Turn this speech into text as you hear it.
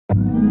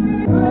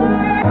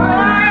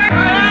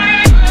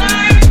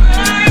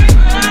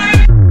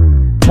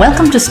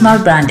Welcome to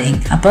Smart Branding,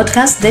 a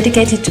podcast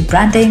dedicated to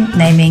branding,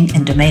 naming,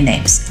 and domain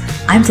names.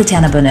 I'm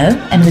Tatiana Bonneau,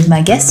 and with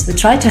my guests, we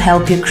try to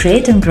help you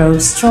create and grow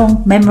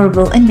strong,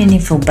 memorable, and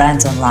meaningful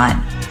brands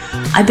online.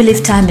 I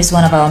believe time is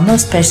one of our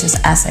most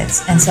precious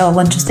assets, and so I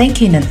want to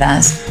thank you in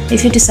advance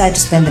if you decide to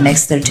spend the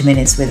next 30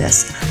 minutes with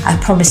us. I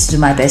promise to do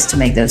my best to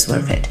make those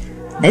worth it.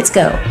 Let's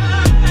go!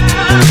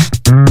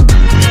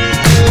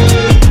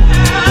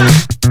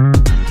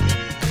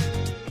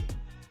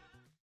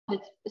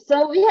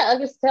 So yeah,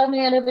 just tell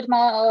me a little bit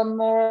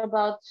more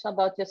about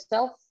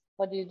yourself.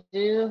 What do you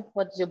do?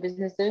 What does your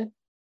business do?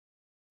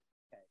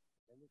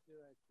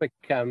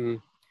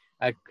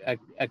 A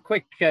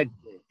quick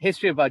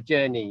history of our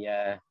journey,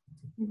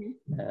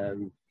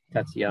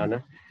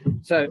 Tatiana.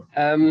 So,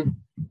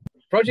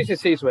 Project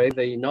Isizwe,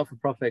 the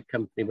not-for-profit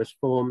company, was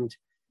formed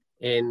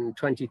in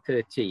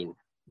 2013.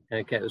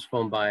 Okay, it was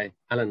formed by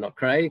Alan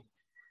Craig,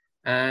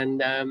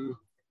 and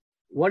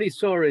what he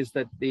saw is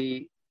that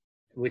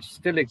which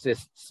still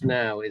exists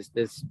now, is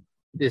this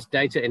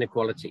data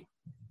inequality.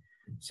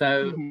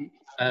 So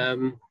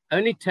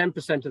only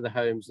 10% of the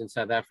homes in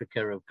South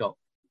Africa have got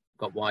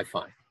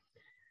Wi-Fi.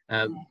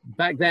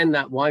 Back then,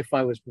 that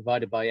Wi-Fi was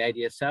provided by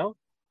ADSL.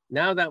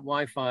 Now that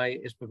Wi-Fi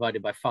is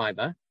provided by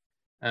fiber.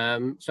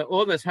 So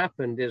all that's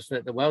happened is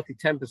that the wealthy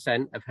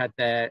 10% have had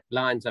their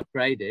lines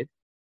upgraded,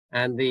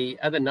 and the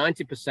other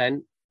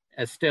 90%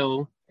 are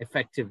still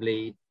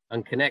effectively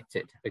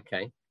unconnected.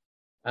 Okay.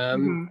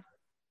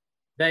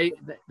 They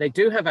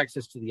do have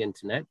access to the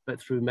internet,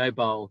 but through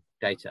mobile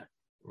data.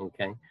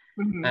 Okay.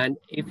 And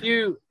if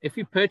you're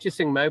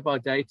purchasing mobile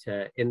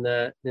data in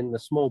the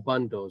small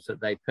bundles that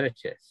they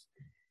purchase,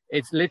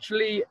 it's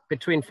literally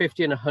between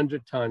 50 and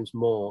 100 times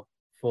more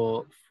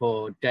for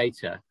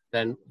data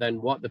than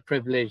what the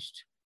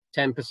privileged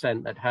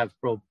 10% that have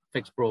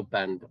fixed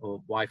broadband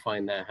or Wi-Fi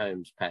in their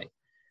homes pay.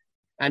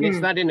 And it's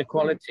that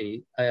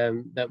inequality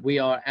that we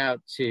are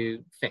out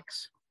to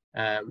fix.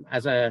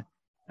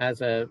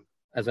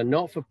 As a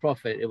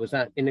not-for-profit, it was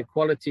that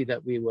inequality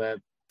that we were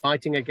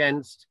fighting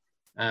against,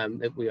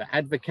 that we were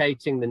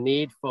advocating the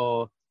need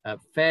for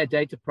fair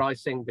data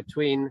pricing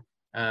between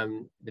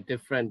the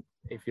different,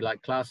 if you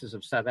like, classes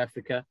of South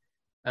Africa.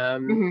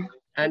 And,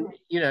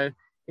 you know,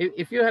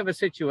 if you have a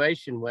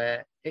situation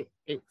where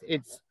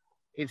it's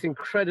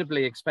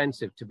incredibly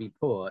expensive to be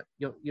poor,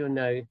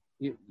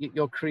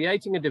 you're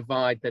creating a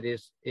divide that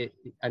is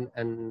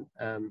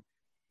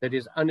that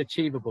is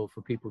unachievable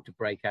for people to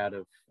break out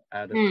of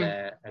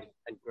there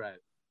and grow.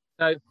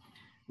 So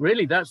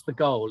really, that's the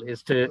goal: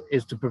 is to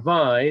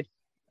provide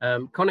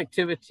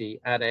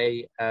connectivity at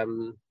a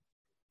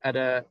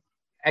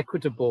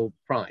equitable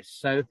price.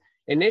 So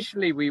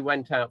initially, we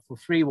went out for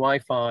free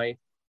Wi-Fi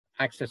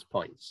access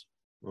points.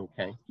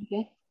 Okay.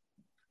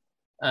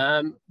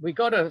 We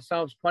got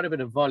ourselves quite a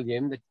bit of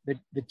volume.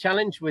 The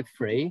challenge with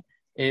free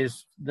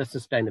is the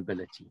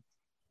sustainability.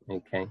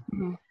 Okay.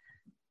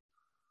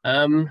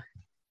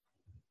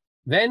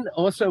 Then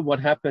also what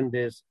happened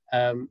is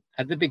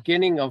at the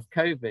beginning of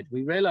COVID,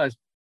 we realized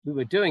we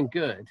were doing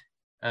good.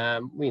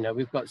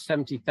 We've got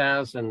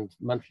 70,000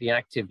 monthly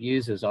active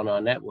users on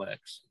our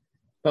networks,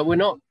 but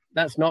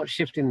that's not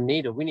shifting the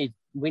needle. We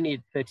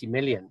need 30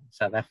 million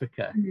South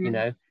Africa,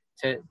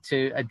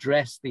 to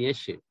address the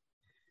issue.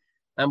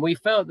 And we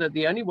felt that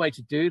the only way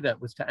to do that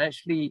was to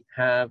actually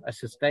have a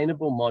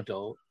sustainable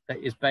model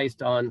that is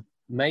based on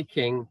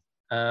making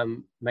a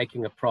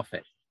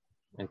profit.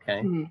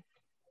 Okay.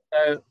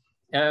 So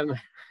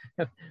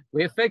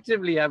we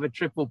effectively have a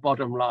triple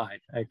bottom line.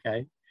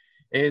 Okay,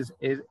 is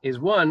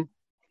one,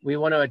 we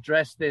want to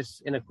address this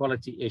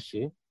inequality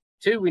issue.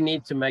 Two, we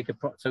need to make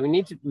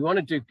we want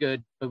to do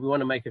good, but we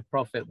want to make a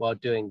profit while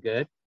doing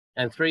good.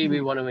 And three,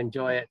 we want to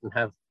enjoy it and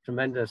have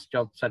tremendous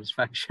job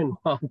satisfaction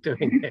while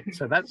doing it.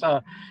 So that's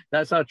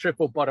our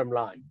triple bottom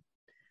line.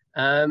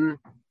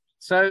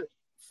 So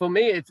for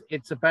me,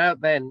 it's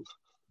about then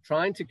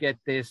trying to get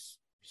this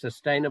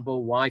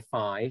sustainable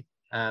Wi-Fi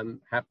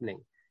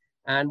happening.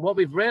 And what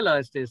we've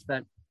realized is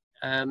that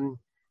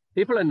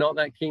people are not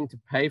that keen to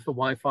pay for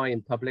Wi-Fi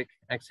in public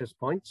access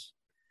points,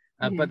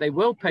 but they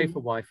will pay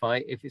for Wi-Fi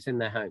if it's in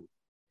their home.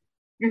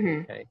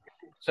 Okay.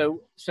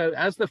 So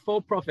as the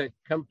for-profit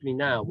company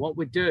now, what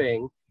we're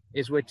doing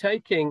is we're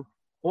taking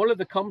all of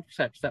the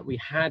concepts that we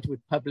had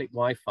with public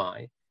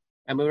Wi-Fi,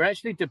 and we're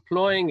actually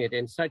deploying it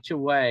in such a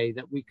way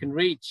that we can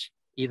reach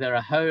either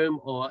a home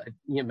or,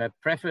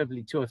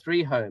 preferably 2 or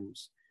 3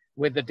 homes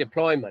with the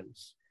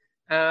deployments.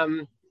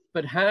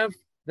 But have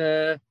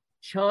the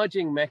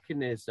charging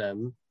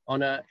mechanism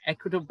on an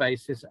equitable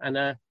basis and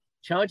a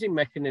charging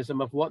mechanism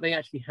of what they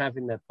actually have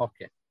in their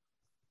pocket.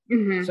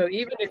 So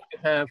even if you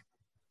have,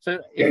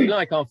 if you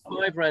like, our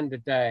 5 Rand a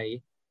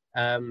day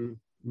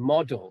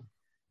model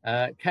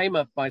came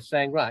up by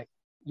saying, right,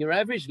 your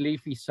average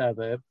leafy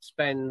suburb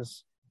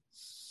spends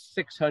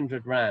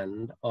 600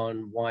 Rand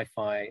on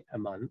Wi-Fi a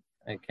month,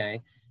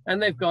 okay? And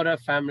they've got a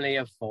family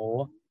of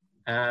 4,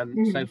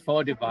 so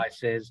 4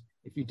 devices.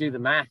 If you do the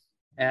math,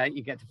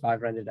 you get to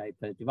 5 Rand a day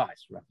per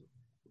device, roughly.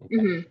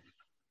 Okay.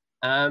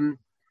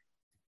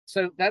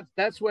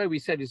 that's where we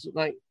said, is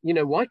like, you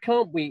know, why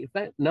can't we, if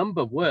that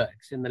number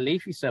works in the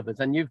leafy suburbs,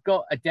 and you've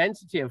got a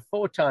density of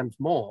 4 times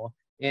more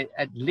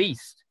at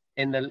least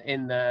in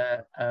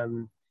the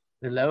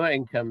lower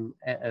income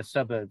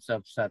suburbs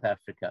of South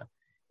Africa,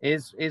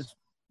 is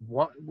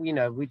what, you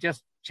know, we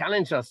just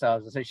challenged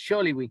ourselves and said,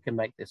 surely we can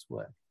make this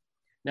work.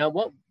 Now,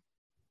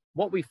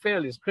 what we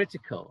feel is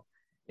critical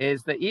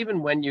is that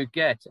even when you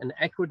get an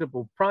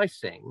equitable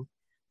pricing,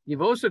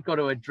 you've also got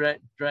to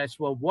address,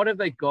 well, what have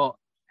they got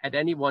at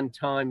any one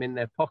time in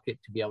their pocket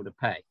to be able to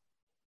pay?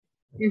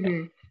 Okay.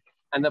 Mm-hmm.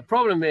 And the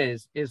problem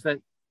is that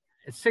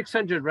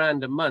 600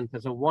 Rand a month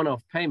as a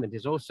one-off payment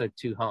is also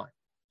too high.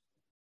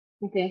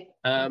 Okay.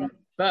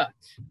 But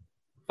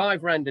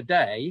 5 Rand a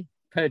day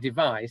per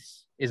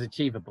device is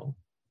achievable.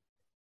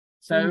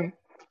 So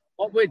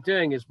what we're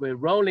doing is we're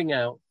rolling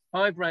out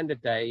 5 Rand a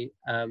day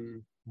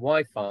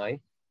Wi-Fi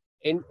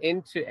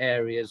into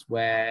areas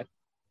where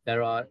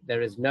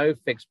there is no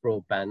fixed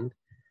broadband,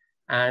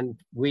 and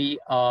we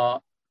are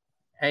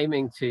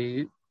aiming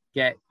to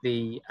get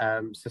the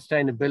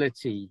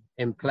sustainability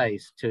in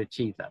place to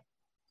achieve that.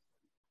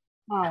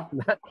 Wow.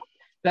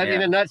 That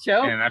in a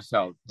nutshell? In a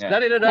nutshell. Yeah.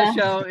 That in a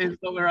nutshell is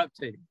what we're up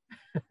to.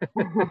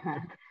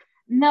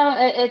 No,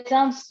 it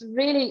sounds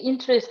really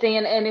interesting,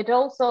 and it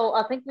also,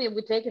 I think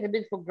we take it a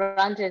bit for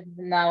granted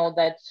now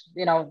that,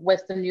 you know,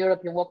 Western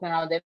Europe, you're walking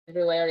around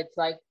everywhere. It's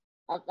like,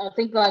 I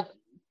think like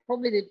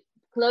probably the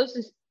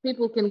closest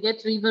people can get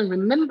to even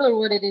remember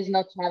what it is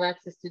not to have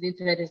access to the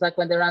internet is like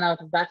when they run out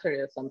of battery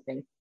or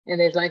something, and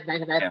there's like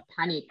that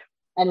panic.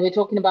 And we're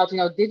talking about, you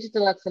know,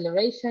 digital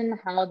acceleration,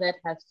 how that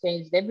has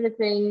changed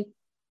everything.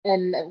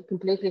 And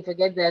completely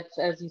forget that,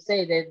 as you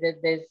say,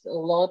 there's a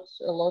lot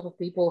of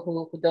people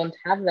who don't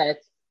have that,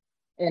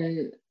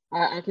 and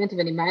I can't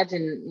even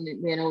imagine,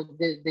 you know,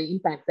 the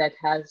impact that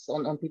has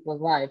on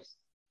people's lives.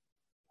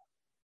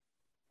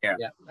 Yeah,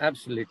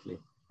 absolutely.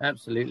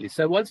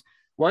 So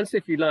once,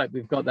 if you like,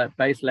 we've got that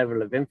base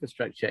level of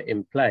infrastructure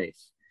in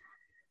place,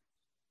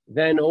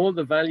 then all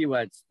the value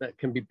adds that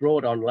can be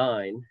brought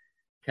online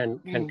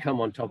can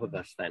come on top of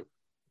us then,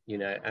 you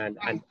know,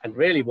 and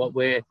really what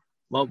we're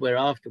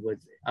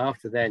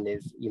after then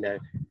is, you know,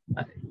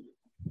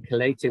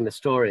 collating the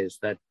stories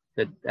that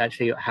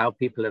actually how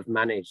people have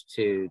managed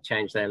to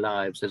change their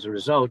lives as a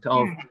result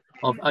of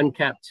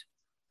uncapped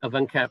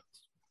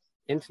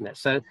internet.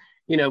 So,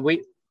 you know,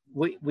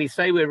 we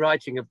say we're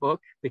writing a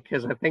book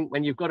because I think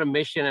when you've got a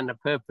mission and a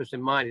purpose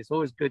in mind, it's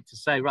always good to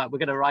say, right, we're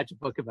going to write a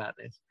book about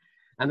this.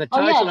 And the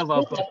title of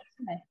our book,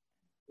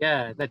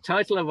 the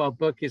title of our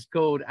book is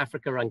called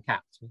Africa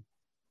Uncapped.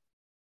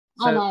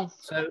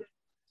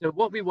 So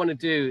what we want to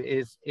do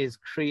is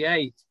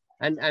create,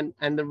 and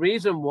the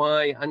reason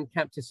why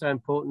uncapped is so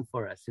important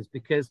for us is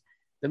because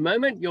the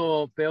moment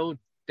you build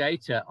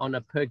data on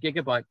a per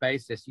gigabyte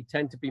basis, you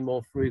tend to be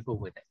more frugal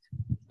with it,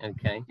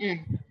 okay?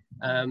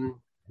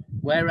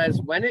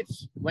 Whereas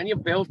when you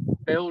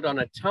build on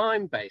a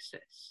time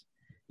basis,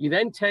 you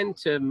then tend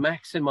to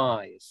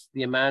maximize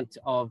the amount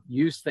of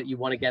use that you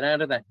want to get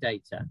out of that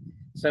data.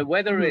 So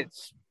whether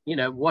it's, you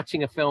know,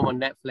 watching a film on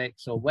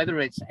Netflix, or whether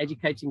it's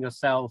educating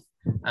yourself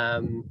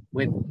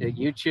with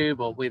YouTube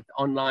or with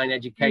online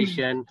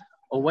education,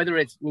 or whether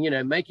it's, you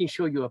know, making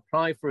sure you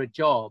apply for a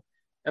job.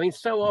 I mean,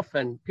 so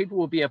often people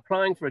will be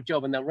applying for a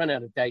job and they'll run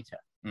out of data.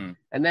 And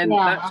then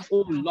that's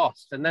all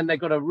lost. And then they've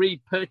got to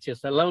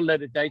repurchase a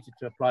load of data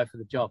to apply for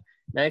the job.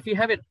 Now, if you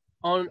have it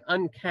on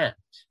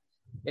uncapped,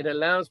 it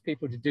allows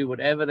people to do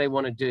whatever they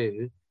want to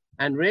do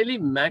and really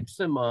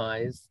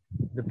maximize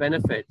the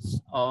benefits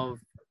of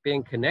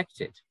being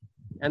connected.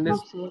 And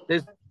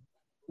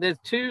there's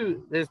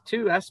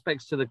two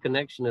aspects to the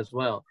connection as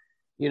well.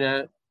 You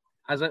know,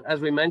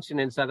 as we mentioned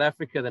in South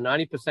Africa, the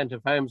 90%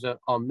 of homes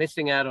are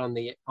missing out on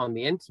the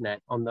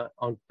internet,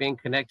 on being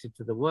connected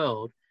to the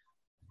world,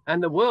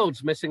 and the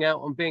world's missing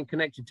out on being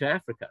connected to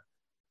Africa.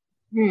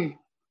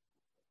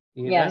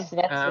 Yes,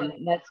 that's a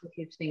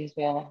huge thing as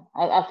well.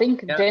 I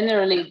think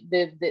generally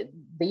the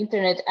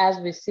internet as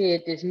we see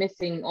it is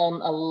missing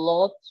on a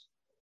lot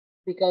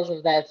because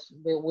of that.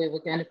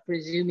 We're kind of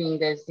presuming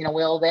there's, you know,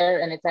 we're all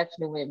there, and it's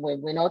actually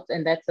we're not,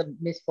 and that's a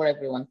miss for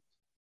everyone.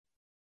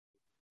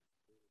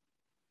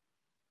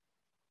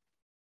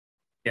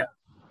 Yeah.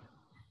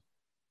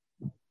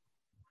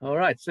 All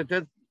right. So I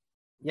think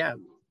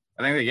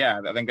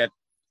that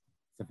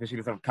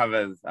sufficiently sort of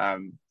covers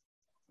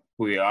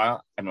who we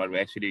are and what we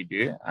actually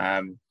do.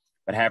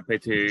 But happy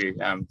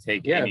to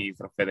take any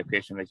sort of further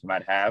question that you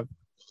might have.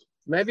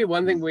 Maybe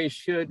one thing we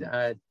should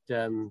add,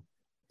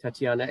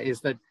 Tatiana,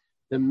 is that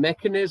the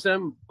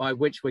mechanism by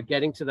which we're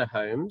getting to the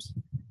homes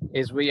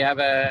is we have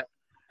a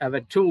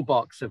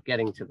toolbox of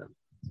getting to them.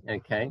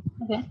 Okay.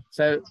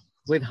 So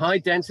with high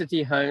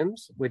density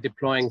homes, we're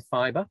deploying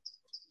fiber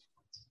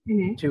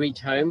to each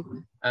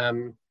home.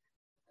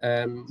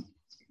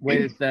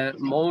 With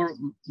more,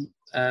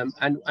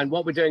 and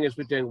what we're doing is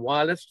we're doing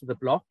wireless to the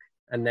block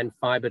and then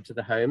fiber to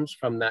the homes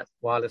from that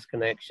wireless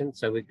connection.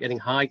 So we're getting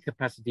high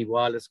capacity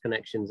wireless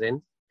connections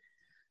in.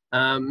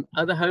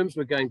 Other homes,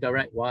 we're going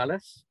direct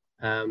wireless.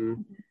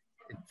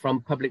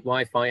 from public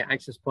Wi-Fi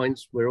access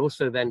points. We're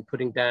also then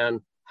putting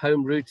down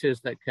home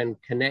routers that can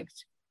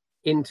connect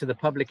into the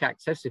public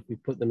access if we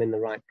put them in the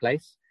right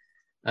place.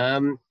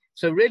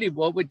 So really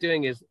what we're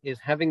doing is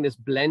having this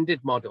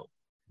blended model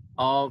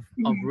of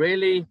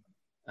really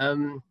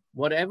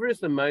whatever is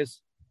the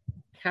most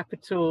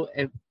capital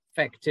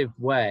effective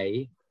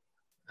way,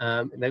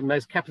 the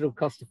most capital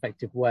cost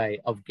effective way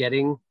of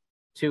getting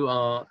to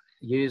our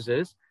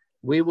users,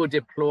 we will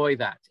deploy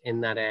that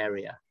in that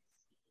area.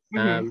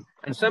 And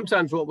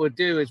sometimes what we'll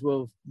do is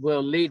we'll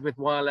lead with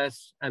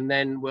wireless, and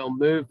then we'll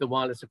move the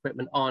wireless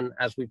equipment on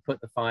as we put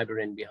the fiber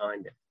in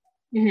behind it.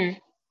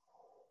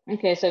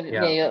 Okay, so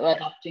you're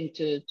adapting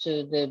to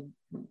the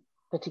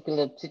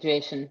particular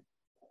situation.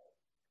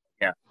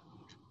 Yeah.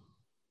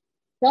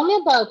 Tell me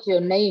about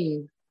your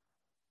name,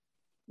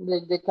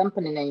 the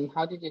company name.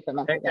 How did you come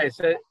up with that? Okay,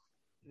 so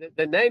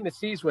the name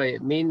Isizwe,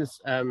 it means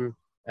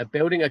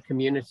building a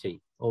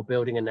community or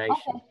building a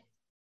nation.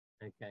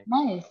 Okay.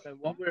 Nice. So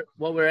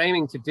what we're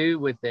aiming to do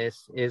with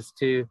this is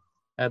to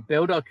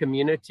build our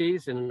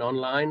communities in an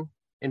online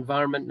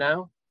environment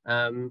now,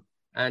 and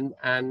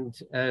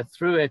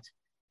through it,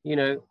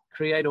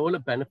 create all the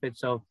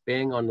benefits of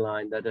being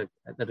online that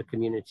a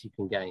community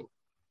can gain.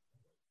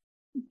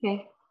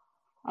 Okay.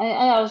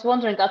 I was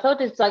wondering. I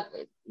thought it's like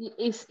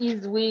is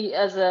we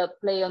as a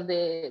play on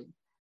the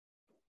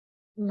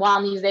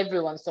one is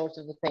everyone sort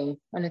of a thing,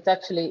 and it's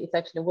actually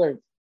words.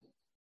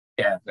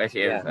 Yeah, it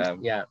actually is.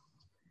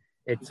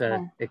 It's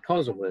a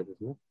Xhosa word,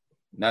 isn't it?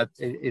 Not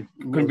it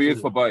could be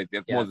used for both.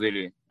 It's more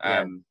Zulu,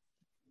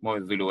 more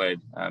Zulu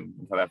word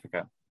in South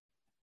Africa.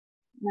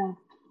 Yeah.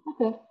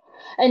 Okay.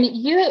 And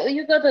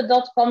you got a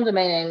 .com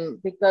domain name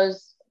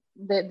because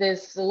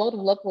there's a lot of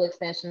local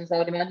extensions, I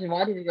would imagine.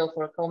 Why did you go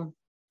for a com?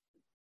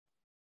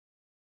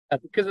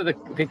 Because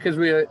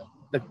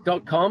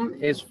the .com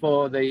is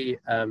for the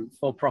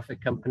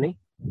for-profit company,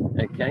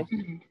 okay,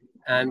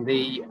 and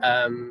the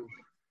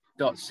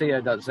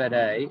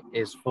 .co.za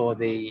is for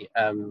the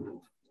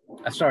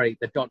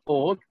the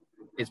 .org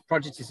is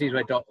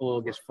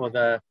projectisizwe.org is for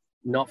the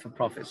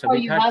not-for-profit. So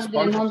you have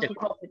the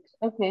non-for-profit.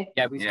 Okay.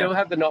 Yeah, we still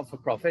have the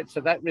not-for-profit. So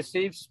that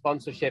receives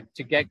sponsorship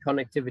to get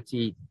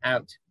connectivity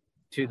out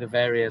to the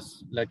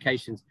various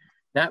locations.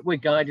 That we're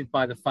guided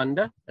by the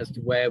funder as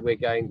to where we're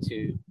going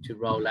to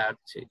roll out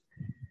to.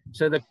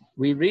 So the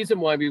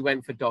reason why we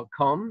went for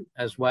 .com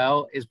as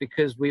well is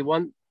because we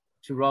want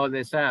to roll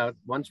this out.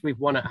 Once we've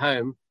won at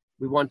home,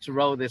 we want to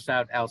roll this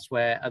out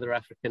elsewhere, other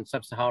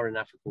sub-Saharan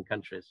African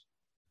countries.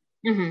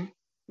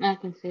 I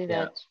can see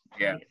that.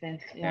 Yeah. Makes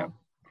sense. Yeah.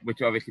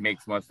 Which obviously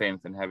makes more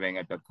sense than having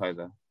a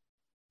 .coza.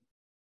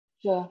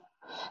 Sure.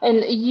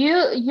 And you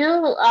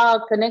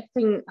are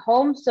connecting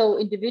homes, so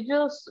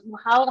individuals.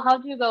 How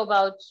do you go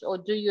about, or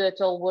do you at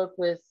all work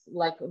with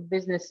like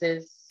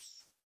businesses,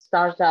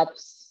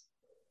 startups,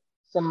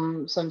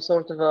 some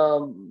sort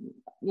of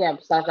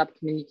startup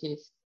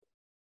communities?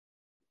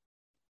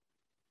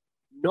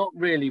 Not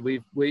really.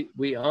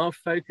 We are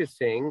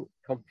focusing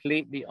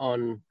completely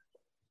on,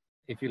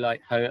 if you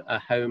like, a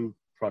home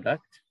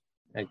product.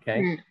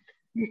 Okay.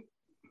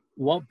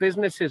 What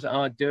businesses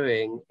are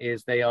doing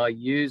is they are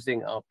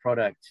using our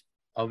product,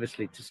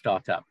 obviously, to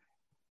start up.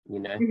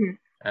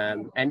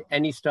 And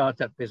any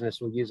startup business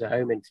will use a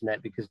home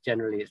internet because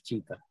generally it's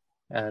cheaper.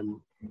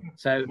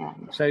 So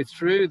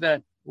through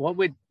that, what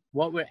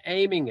we're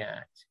aiming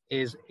at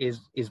is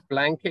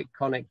blanket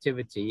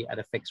connectivity at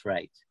a fixed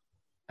rate.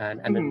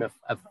 And an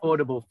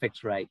affordable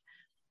fixed rate,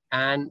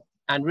 and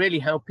really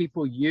how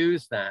people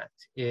use that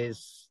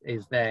is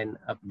then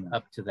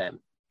up to them.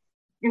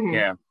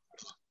 Yeah,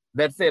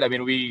 that said, I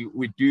mean,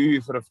 we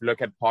do sort of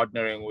look at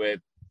partnering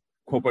with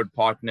corporate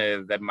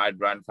partners that might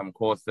run some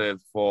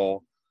courses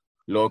for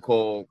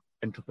local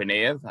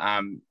entrepreneurs,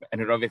 and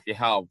it obviously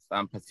helps,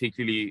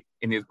 particularly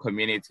in these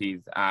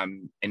communities,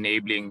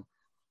 enabling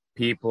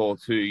people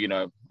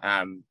to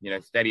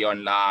study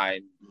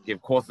online,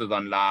 give courses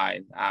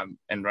online,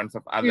 and run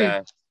some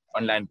other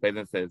online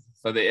businesses.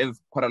 So there is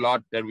quite a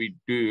lot that we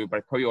do,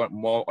 but probably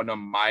more on a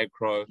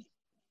micro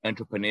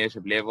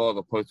entrepreneurship level as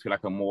opposed to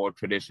like a more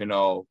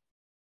traditional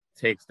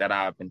tech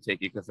startup and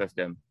tech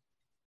ecosystem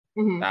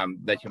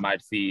that you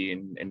might see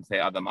in say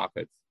other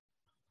markets.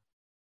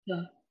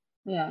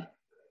 Yeah,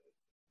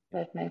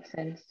 that makes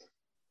sense.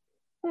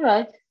 All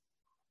right.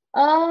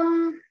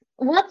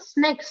 What's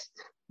next?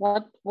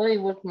 What are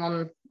you working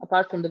on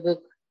apart from the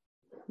book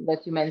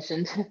that you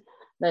mentioned?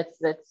 that's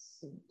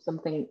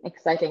something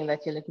exciting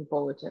that you're looking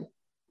forward to.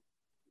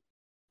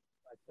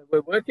 So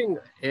we're working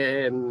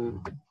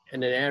in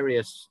an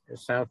area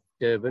South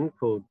Durban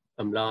called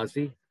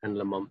Umlazi and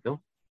Lamontville.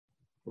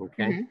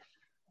 Okay.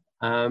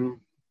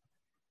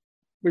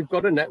 We've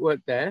got a network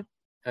there,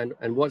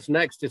 and what's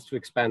next is to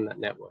expand that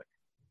network.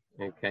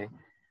 Okay.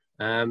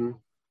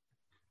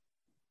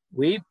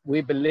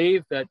 We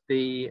believe that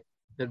the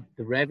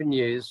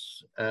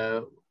revenues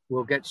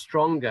will get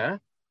stronger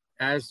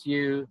as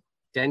you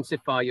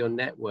densify your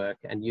network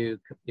and you,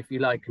 if you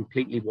like,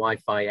 completely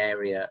Wi-Fi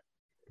area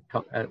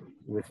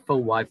with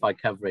full Wi-Fi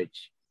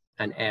coverage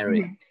and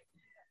area.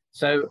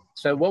 So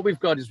what we've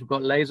got is we've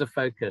got laser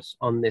focus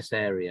on this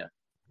area,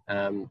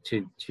 and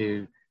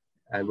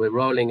we're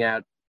rolling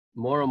out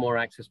more and more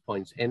access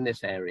points in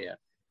this area,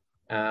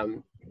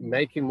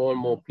 making more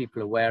and more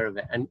people aware of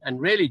it, and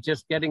really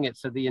just getting it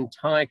so the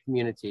entire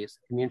community, it's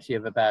a community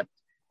of about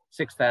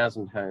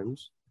 6,000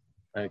 homes,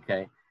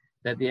 okay,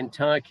 that the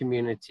entire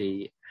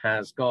community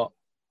has got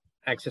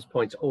access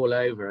points all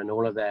over and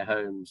all of their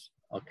homes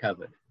are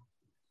covered.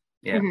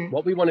 Yeah. Mm-hmm.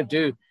 What we want to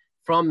do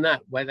from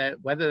that,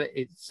 whether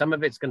it's, some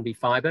of it's going to be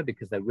fiber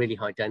because they're really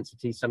high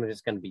density, some of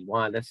it's going to be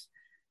wireless.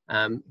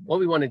 What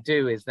we want to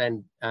do is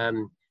then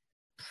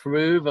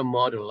prove a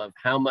model of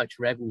how much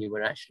revenue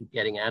we're actually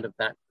getting out of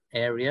that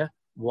area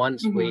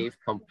once mm-hmm. we've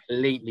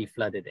completely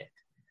flooded it.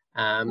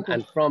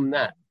 And from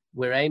that,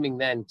 we're aiming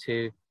then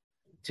to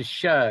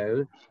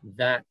show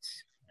that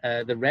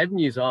the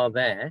revenues are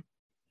there,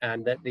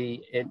 and that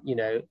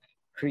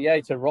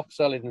create a rock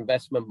solid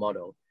investment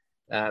model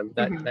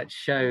that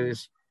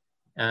shows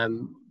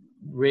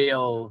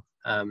real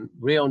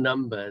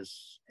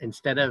numbers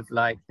instead of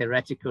like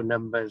theoretical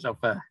numbers of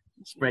a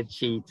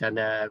spreadsheet and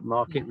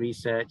market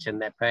research,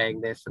 and they're paying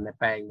this and they're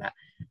paying that.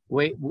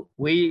 We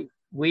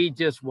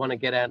just want to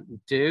get out and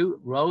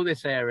roll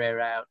this area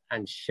out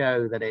and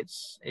show that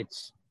it's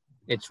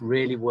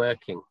really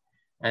working.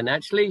 And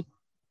actually,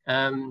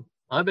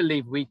 I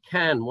believe we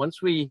can,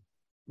 once we've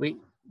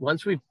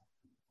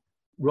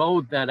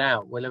rolled that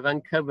out, we'll have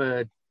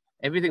uncovered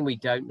everything we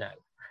don't know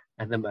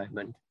at the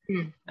moment.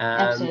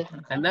 Absolutely.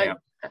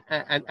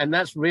 And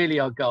that's really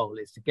our goal,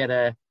 is to get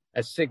a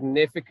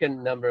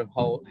significant number of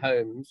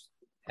homes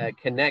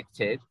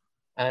connected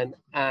and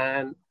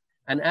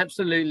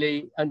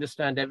absolutely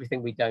understand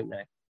everything we don't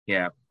know.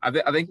 Yeah, I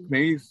think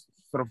maybe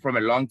sort of from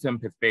a long-term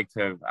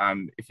perspective,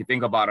 if you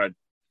think about it,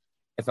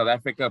 South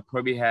Africa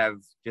probably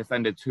has just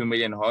under 2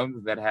 million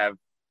homes that have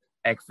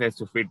access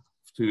to sort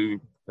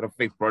of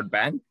fixed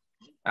broadband,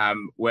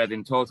 whereas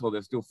in total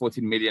there's still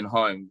 14 million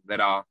homes that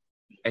are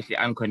actually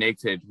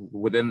unconnected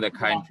within the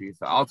country.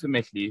 So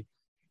ultimately,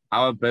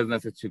 our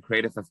business is to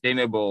create a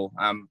sustainable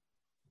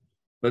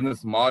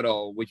business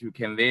model, which we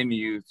can then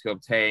use to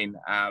obtain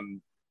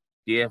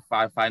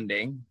DFI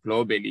funding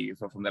globally,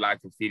 so from the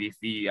likes of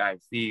CDC,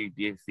 IFC,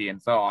 DFC, and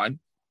so on,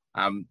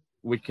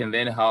 which can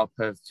then help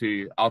us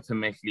to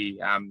ultimately,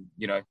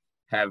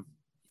 have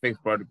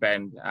fixed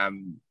broadband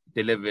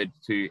delivered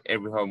to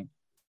every home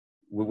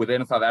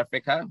within South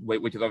Africa,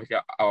 which is obviously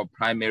our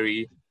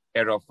primary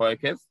area of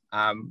focus.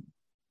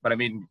 But I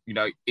mean,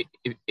 if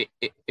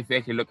you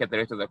actually look at the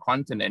rest of the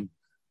continent,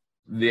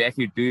 they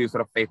actually do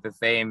sort of face the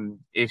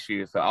same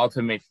issues. So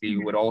ultimately,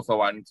 we would also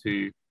want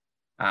to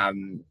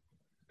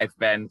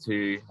expand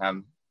to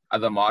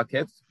other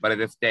markets. But at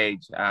this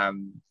stage,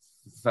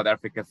 South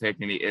Africa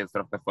certainly is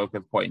sort of the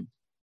focus point.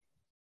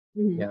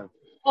 Mm-hmm. Yeah.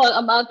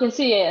 Well, I can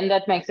see it, and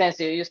that makes sense.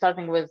 You're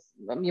starting with,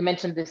 you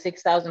mentioned the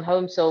 6,000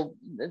 homes, so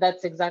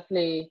that's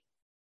exactly,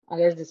 I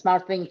guess, the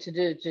smart thing to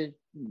do. To,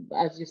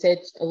 as you said,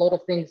 a lot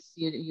of things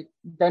you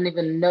don't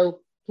even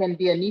know can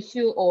be an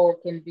issue, or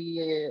can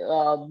be,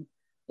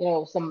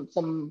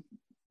 some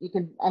you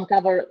can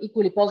uncover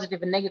equally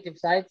positive and negative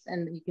sides,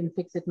 and you can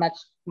fix it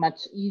much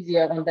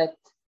easier on that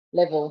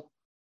level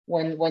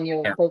when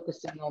you're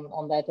focusing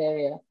on that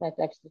area. That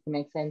actually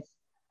makes sense.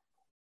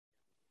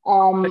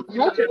 How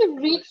do you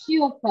reach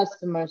your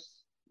customers?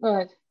 Go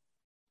ahead.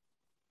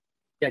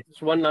 Yeah,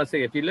 just one last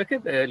thing. If you look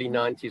at the early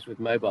 90s with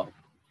mobile,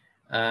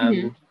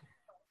 98%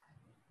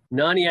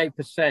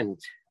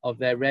 of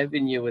their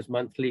revenue was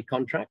monthly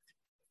contract,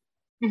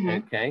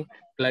 okay,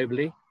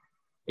 globally.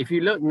 If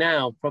you look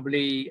now,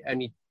 probably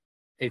only,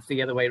 it's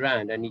the other way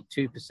around, only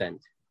 2%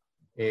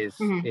 is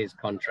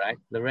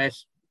contract. The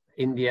rest,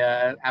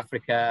 India,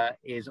 Africa,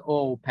 is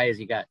all pay as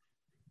you go,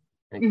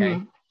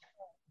 okay?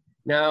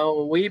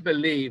 Now, we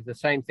believe the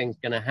same thing's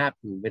going to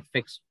happen with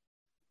fixed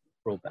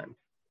broadband.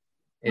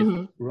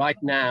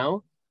 Right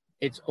now,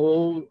 it's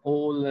all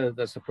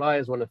the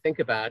suppliers want to think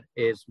about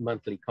is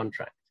monthly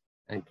contract,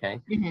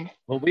 okay?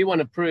 What we want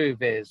to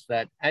prove is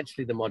that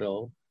actually the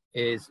model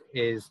is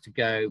to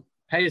go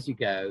pay as you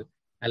go,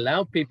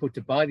 allow people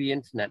to buy the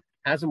internet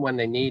as and when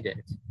they need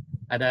it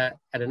at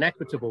an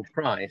equitable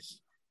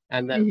price,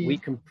 and that we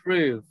can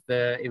prove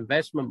the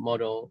investment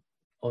model,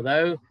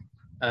 although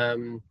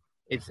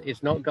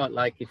it's not got,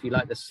 like, if you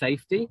like, the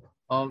safety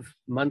of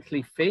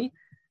monthly fee.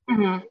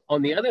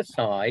 On the other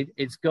side,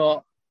 it's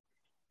got,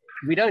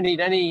 we don't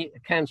need any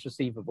accounts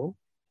receivable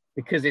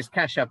because it's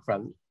cash up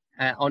front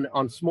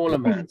on small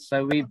amounts.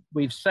 So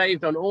we've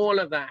saved on all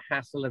of that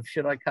hassle of,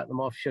 should I cut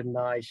them off? Shouldn't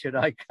I? Should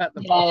I cut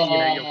them off?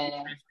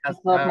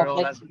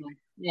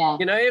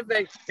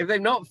 If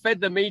they've not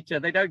fed the meter,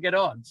 they don't get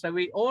on. So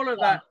all of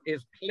that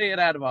is cleared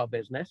out of our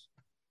business.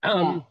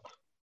 And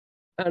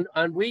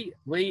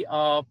we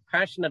are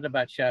passionate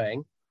about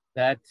showing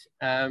that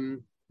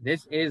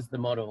this is the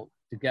model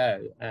to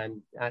go.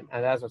 And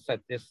as I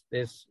said, this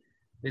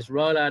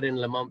rollout in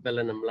Lamontville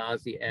and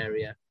Umlazi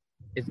area,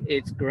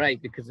 it's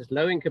great because it's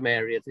low-income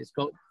areas. It's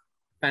got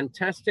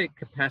fantastic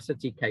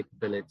capacity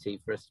capability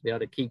for us to be able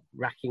to keep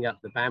racking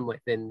up the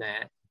bandwidth in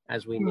there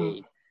as we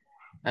need.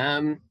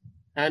 And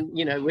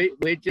you know,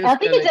 we're just. I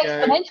think it's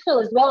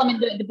exponential as well. I mean,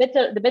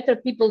 the better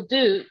people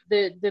do,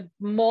 the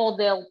more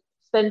they'll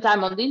spend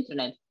time on the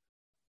internet.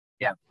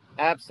 Yeah,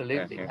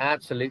 absolutely,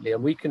 absolutely,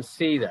 and we can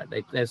see that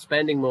they're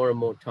spending more and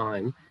more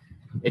time.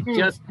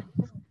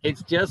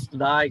 It's just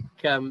like,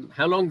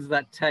 how long does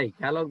that take?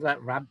 How long does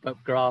that ramp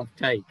up graph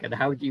take? And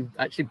how do you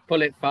actually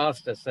pull it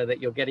faster so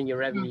that you're getting your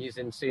revenues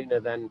in sooner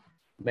than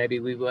maybe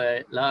we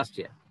were last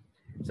year?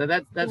 So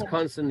that's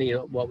constantly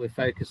what we're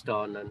focused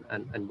on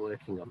and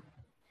working on.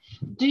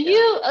 Do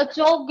you at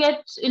all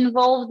get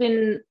involved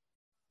in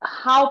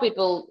how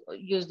people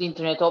use the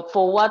internet, or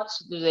for what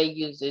do they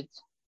use it?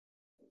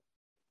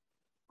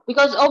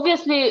 Because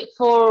obviously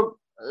for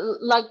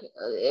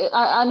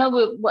I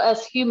know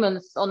as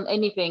humans on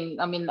anything,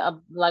 I mean,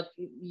 like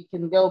you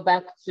can go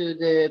back to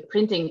the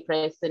printing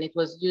press, and it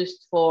was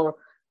used for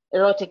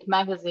erotic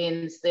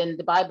magazines and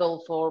the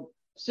Bible for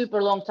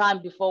super long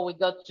time before we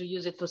got to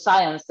use it for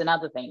science and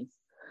other things.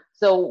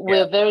 So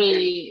we're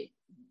very,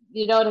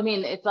 you know what I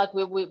mean? It's like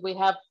we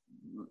have,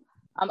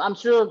 I'm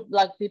sure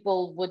like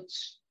people would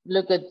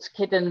look at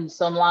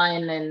kittens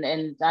online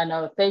and I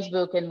know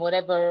Facebook and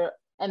whatever,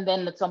 and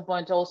then at some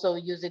point also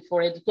use it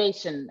for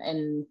education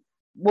and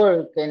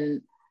work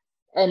and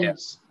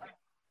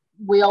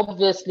we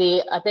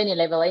obviously at any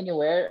level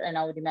anywhere, and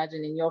I would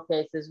imagine in your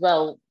case as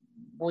well,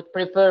 would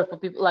prefer for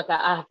people like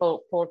I have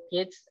four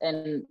kids,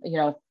 and you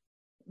know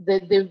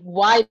the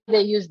why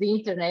they use the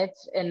internet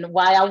and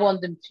why I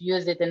want them to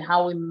use it and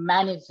how we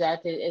manage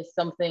that is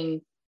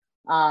something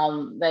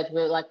that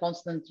we're like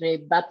constantly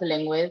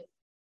battling with.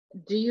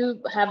 Do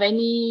you have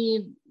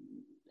any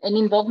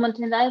involvement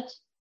in that?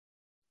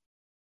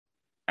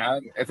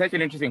 It's such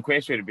an interesting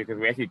question because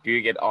we actually do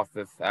get asked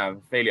this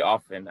fairly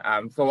often.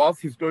 So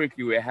whilst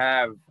historically we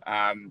have,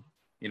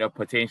 you know,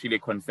 potentially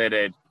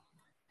considered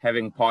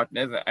having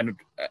partners, and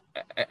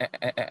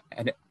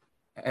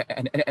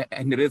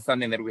it is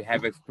something that we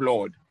have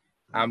explored.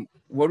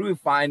 What we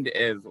find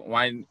is,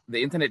 one,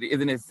 the internet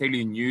isn't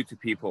necessarily new to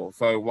people.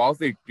 So whilst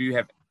they do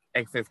have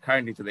access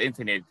currently to the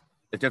internet,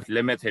 it's just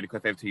limited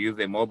because they have to use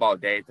their mobile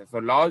data. So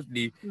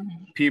largely,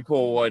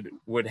 people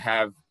would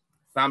have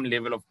some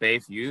level of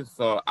base use,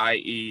 so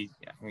i.e.,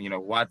 you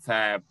know,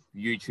 WhatsApp,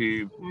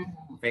 YouTube,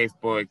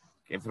 Facebook,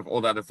 and sort of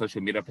all the other social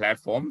media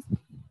platforms.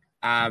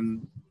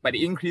 But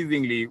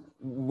increasingly,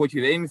 what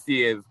you then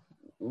see is,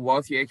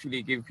 whilst you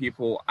actually give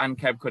people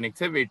uncapped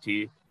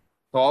connectivity,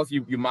 so also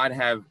you might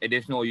have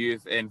additional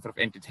use in sort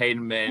of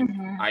entertainment,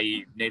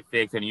 i.e.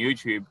 Netflix and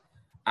YouTube,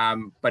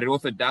 but it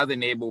also does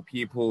enable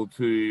people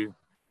to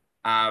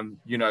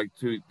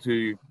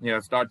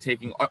start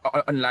taking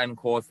online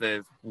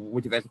courses,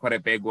 which is actually quite a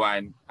big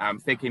one.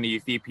 Secondly, you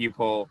see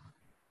people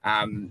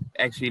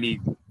actually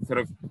sort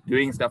of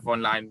doing stuff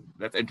online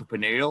that's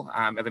entrepreneurial.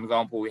 As an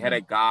example, we had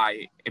a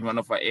guy in one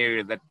of our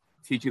areas that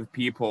teaches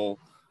people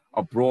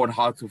abroad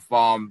how to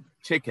farm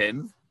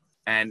chickens,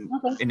 and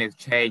in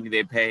exchange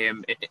they pay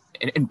him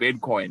in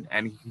Bitcoin,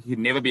 and he'd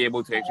never be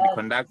able to actually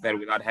conduct that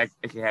without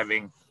actually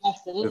having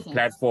this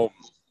platform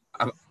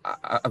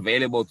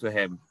available to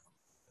him.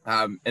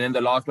 And then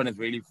the last one is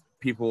really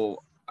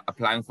people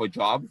applying for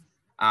jobs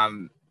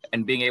and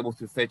being able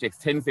to search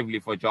extensively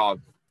for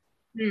jobs,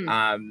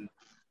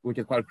 which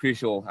is quite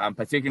crucial,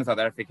 particularly in South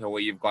Africa,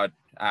 where you've got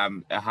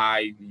a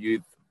high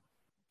youth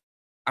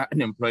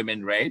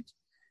unemployment rate.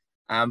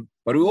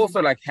 But we're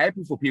also like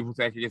happy for people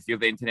to actually just use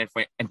the internet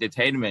for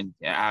entertainment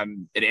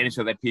and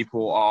ensure that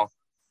people are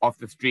off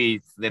the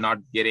streets, they're not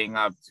getting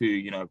up to,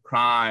 you know,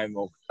 crime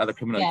or other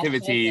criminal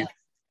activities.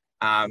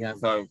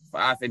 So for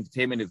us,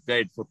 entertainment is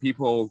good. For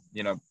people,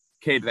 you know,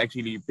 kids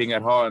actually being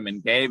at home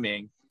and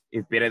gaming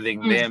is better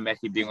than them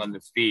actually being on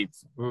the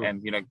streets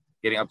and, you know,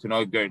 getting up to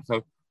no good.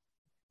 So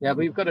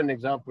we've got an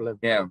example of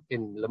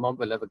in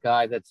Lemontville of a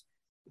guy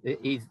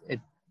he's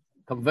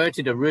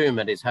converted a room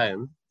at his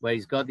home where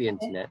he's got the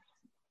internet,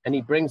 and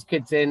he brings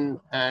kids in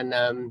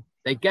and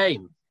they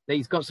game.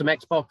 He's got some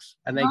Xbox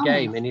and they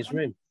game in his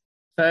room.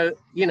 So,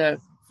 you know,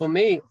 for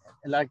me,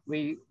 like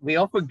we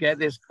often get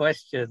this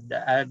question,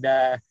 and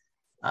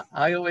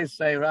I always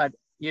say, right,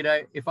 you know,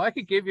 if I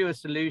could give you a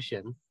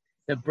solution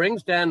that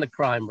brings down the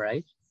crime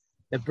rate,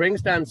 that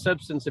brings down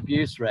substance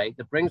abuse rate,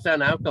 that brings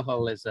down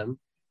alcoholism,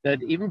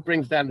 that even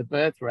brings down the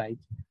birth rate,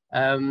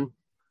 a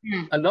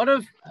lot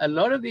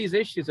of these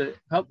issues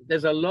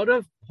there's a lot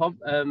of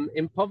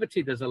in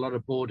poverty. There's a lot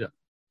of boredom,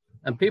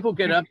 and people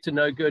get up to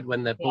no good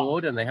when they're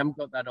bored and they haven't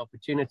got that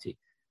opportunity.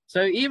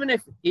 So even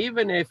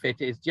if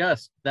it is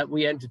just that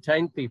we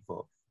entertain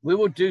people, we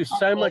will do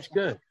so much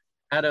good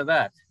out of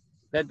that.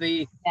 That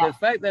the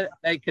fact that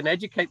they can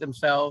educate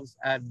themselves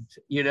and,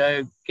 you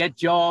know, get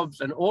jobs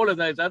and all of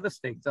those other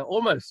things are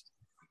almost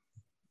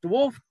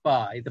dwarfed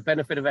by the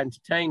benefit of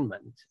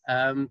entertainment.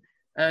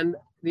 And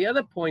the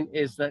other point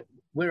is that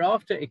we're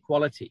after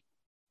equality.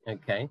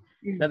 Okay.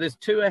 Now there's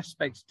two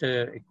aspects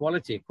to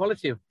equality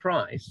of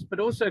price, but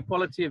also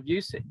equality of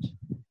usage.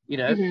 You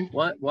know,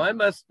 why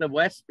must the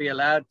West be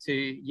allowed to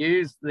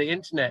use the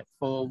internet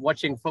for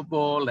watching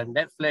football and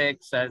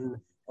Netflix and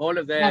all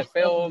of their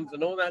films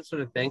and all that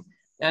sort of thing,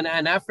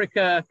 and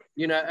Africa,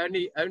 you know,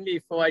 only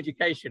for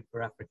education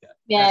for Africa.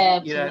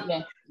 Yeah, you know,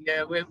 absolutely.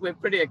 yeah, we're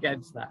pretty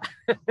against that.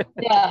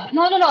 Yeah,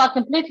 no, I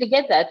completely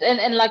get that.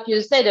 And like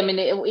you said, I mean,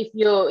 if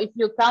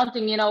you're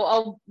counting, you know,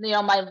 oh, you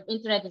know, my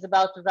internet is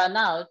about to run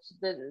out,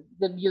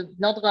 you're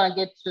not gonna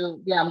get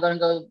to, yeah, I'm gonna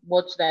go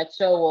watch that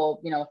show, or,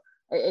 you know,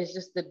 it's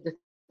just the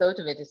thought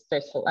of it is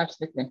stressful.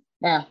 Absolutely.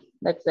 Yeah,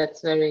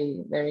 that's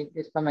very, very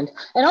good comment.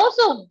 And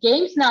also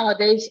games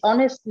nowadays,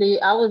 honestly,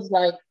 I was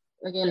like,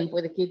 again,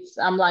 with the kids,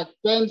 I'm like,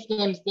 games,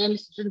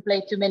 shouldn't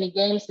play too many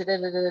games, da, da,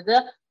 da, da,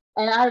 da.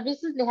 And I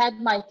recently had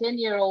my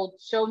 10-year-old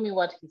show me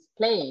what he's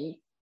playing.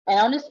 And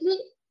honestly,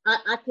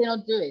 I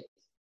cannot do it.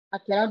 I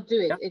cannot do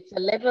it. Yeah. It's a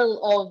level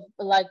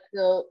of like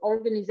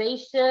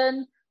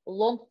organization,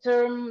 long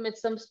term, with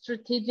some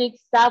strategic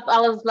stuff. I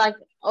was like,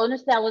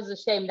 honestly, I was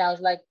ashamed. I was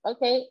like,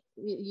 okay,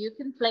 you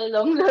can play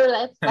longer.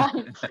 That's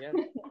fine. Yeah.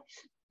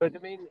 But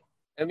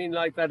I mean,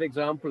 like that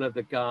example of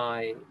the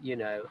guy, you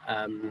know,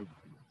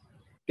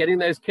 getting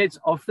those kids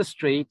off the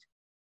street,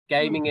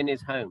 gaming in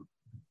his home,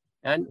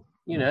 and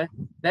you know,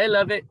 they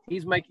love it.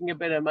 He's making a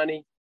bit of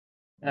money.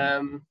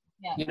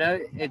 You know,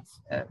 it's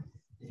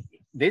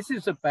this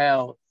is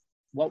about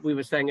what we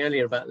were saying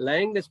earlier about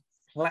laying this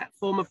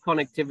platform of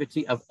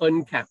connectivity, of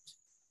uncapped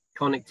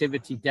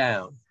connectivity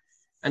down,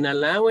 and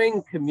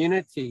allowing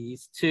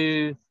communities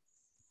to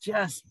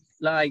just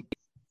like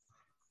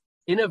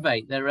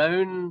innovate their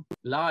own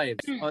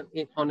lives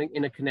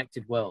in a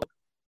connected world.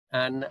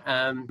 And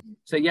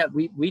so yeah,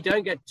 we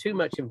don't get too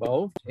much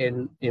involved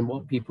in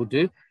what people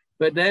do,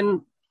 but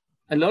then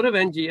a lot of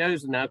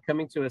NGOs are now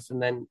coming to us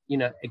and then, you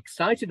know,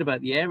 excited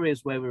about the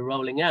areas where we're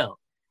rolling out,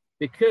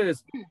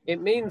 because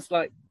it means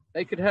like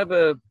they could have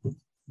a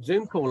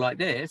Zoom call like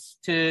this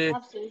to,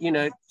 Absolutely. you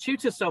know,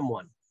 tutor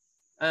someone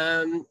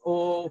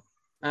or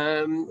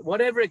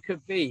whatever it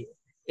could be.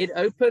 It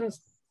opens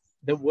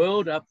the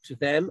world up to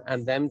them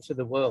and them to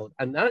the world.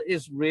 And that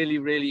is really,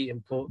 really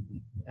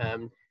important.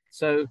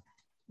 So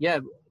yeah,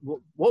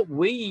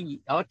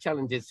 our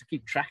challenge is to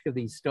keep track of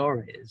these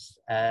stories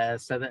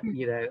so that,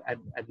 you know,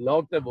 and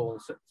log them all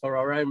for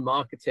our own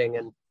marketing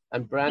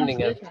and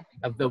branding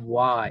of the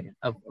why,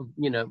 of,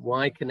 you know,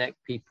 why connect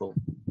people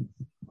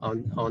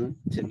on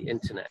to the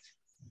internet.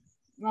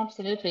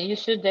 Absolutely. You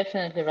should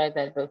definitely write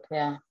that book.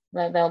 Yeah,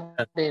 that'll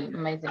be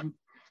amazing.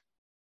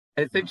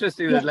 It's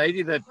interesting, the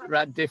lady that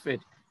ran DFID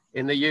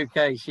in the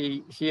UK,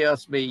 she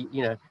asked me,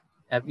 you know,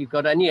 have you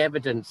got any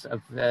evidence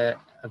of the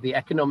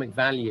economic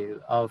value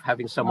of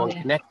having someone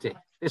connected?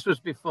 This was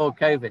before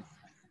COVID.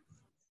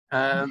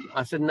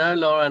 I said, no,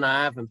 Lauren,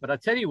 I haven't. But I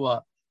tell you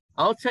what,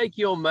 I'll take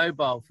your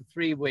mobile for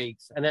 3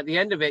 weeks, and at the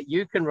end of it,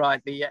 you can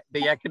write the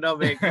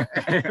economic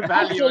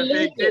value of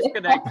being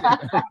disconnected.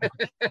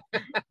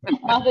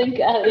 I think,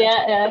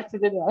 yeah, that's a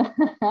good one.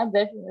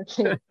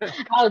 Definitely.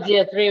 Oh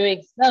dear, 3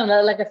 weeks. No,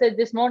 like I said,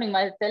 this morning,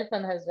 my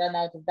telephone has run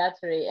out of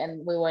battery,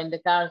 and we were in the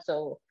car,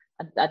 so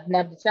I didn't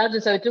have the charger.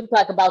 So it took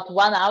like about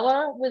 1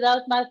 hour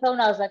without my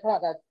phone. I was like, oh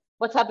God,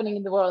 what's happening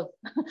in the world?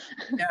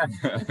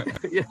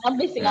 Yeah. I'm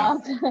missing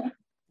out.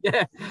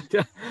 Yeah,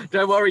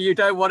 don't worry. You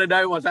don't want to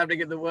know what's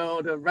happening in the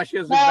world.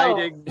 Russia's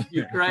invading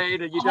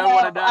Ukraine, and you don't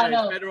want to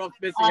know. It's better off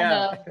missing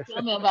out.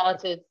 Tell me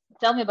about it.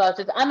 Tell me about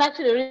it. I'm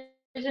actually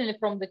originally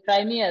from the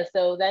Crimea,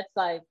 so that's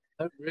like.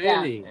 Oh,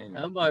 really?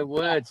 Yeah. Oh my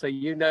word! So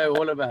you know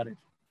all about it.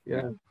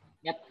 Yeah.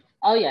 Yep.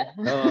 Oh yeah.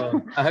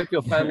 Oh, I hope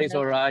your family's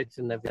all right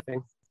and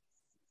everything.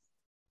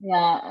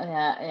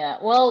 Yeah.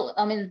 Well,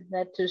 I mean,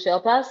 that too shall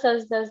pass,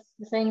 as the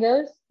saying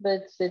goes,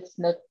 but it's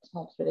not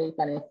really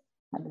funny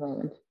at the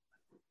moment.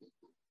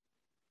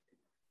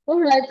 All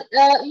right.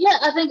 Yeah,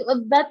 I think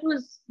that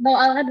was. No,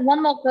 I had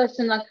one more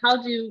question. Like,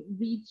 how do you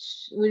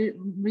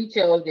reach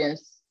your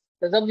audience?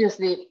 Because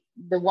obviously,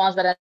 the ones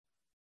that are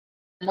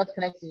not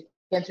connected, you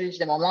can't reach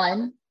them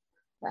online.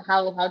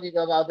 How do you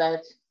go about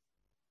that?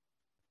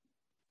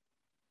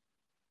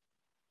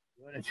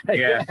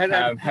 Yeah,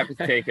 I'm happy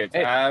to take it.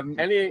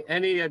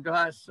 Any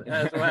advice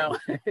as well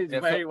is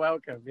very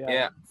welcome.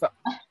 Yeah. So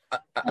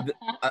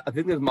I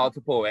think there's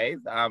multiple ways.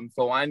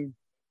 So one,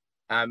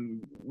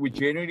 we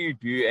generally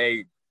do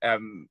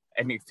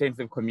an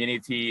extensive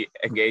community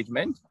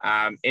engagement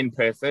in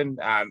person,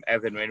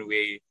 as and when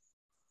we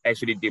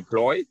actually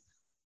deploy.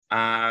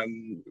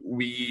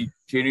 We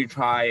generally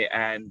try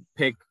and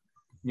pick,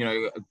 you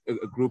know,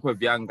 a group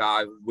of young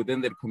guys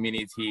within the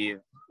community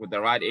with the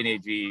right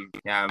energy,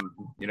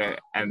 you know,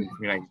 and,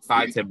 you know,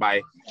 excited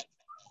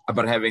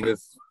about having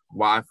this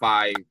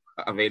Wi-Fi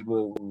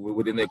available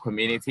within the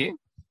community.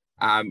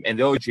 And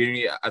they'll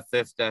generally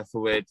assist us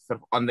with sort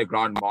of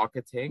on-the-ground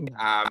marketing.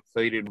 So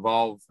it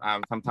involves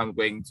sometimes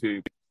going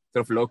to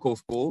sort of local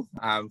schools.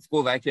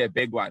 Schools are actually a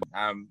big one.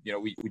 You know,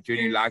 we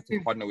generally like to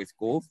partner with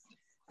schools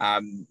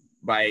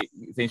by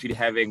essentially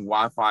having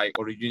Wi-Fi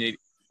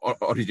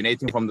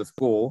originating from the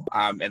school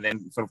and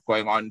then sort of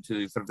going on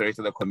to sort of the rest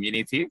of the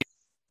community.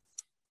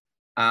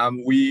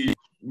 We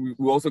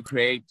also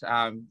create,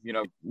 you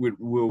know,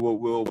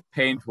 we'll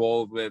paint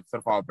walls with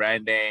sort of our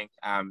branding,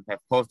 have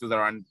posters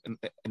around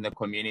in the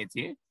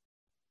community.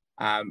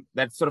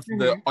 That's sort of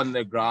the on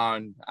the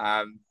ground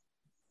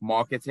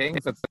marketing.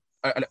 So it's,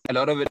 a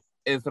lot of it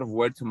is sort of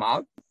word to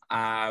mouth.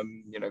 As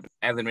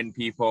and when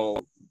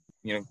people,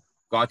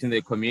 go out in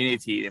the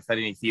community, they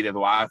suddenly see there's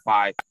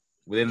Wi-Fi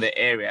within the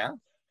area.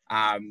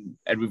 And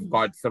we've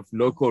got sort of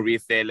local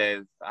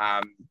resellers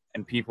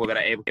and people that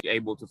are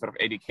able to sort of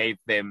educate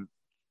them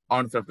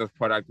on sort of this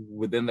product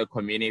within the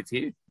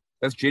community.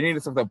 That's generally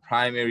sort of the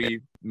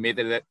primary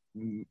method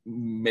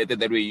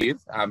that we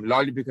use,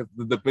 largely because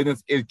the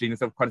business is generally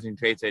sort of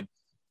concentrated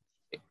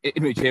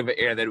in whichever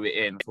area that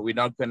we're in. So we're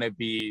not going to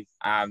be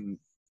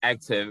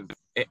active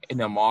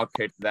in a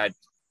market that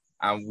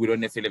we don't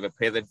necessarily have a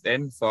presence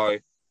in. So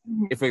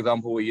if, for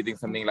example, we're using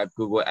something like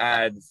Google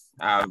Ads,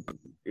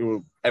 it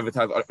will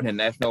advertise on a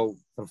national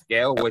sort of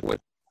scale, which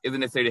isn't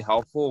necessarily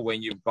helpful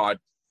when you've got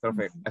sort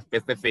of a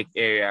specific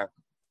area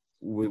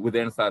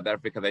within South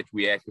Africa that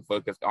we actually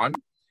focused on.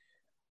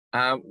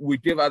 We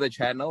do have other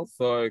channels,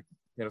 so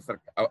sort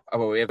of our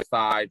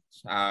website,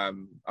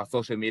 our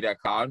social media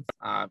accounts.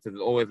 So there's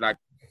always like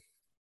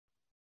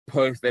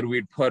posts that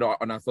we'd put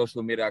on our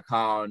social media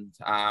account.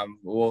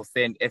 We'll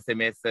send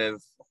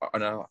SMSs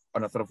on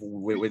a sort of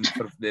when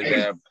sort of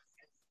the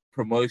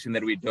promotion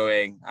that we're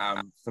doing,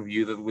 sort of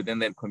users within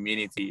that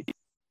community.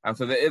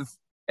 So there is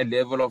a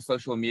level of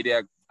social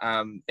media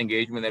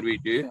engagement that we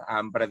do,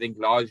 but I think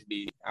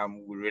largely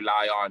we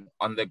rely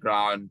on the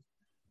ground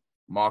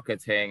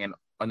marketing and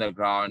on the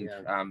ground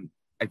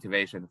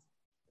activations.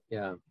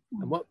 Yeah,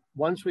 and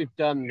once we've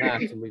done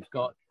that and we've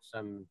got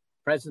some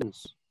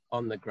presence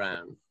on the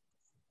ground,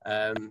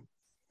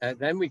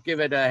 then we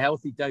give it a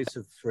healthy dose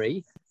of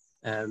free.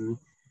 And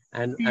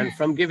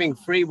from giving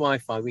free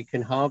Wi-Fi, we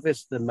can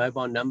harvest the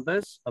mobile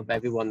numbers of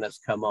everyone that's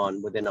come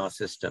on within our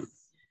system.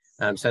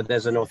 So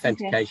there's an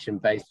authentication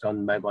based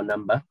on mobile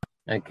number.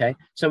 Okay,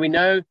 so we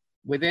know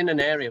within an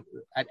area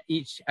at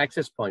each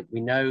access point, we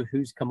know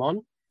who's come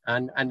on,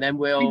 and then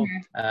we'll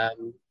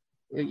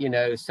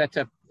set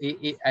up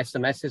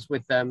SMSs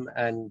with them,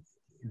 and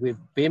we've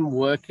been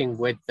working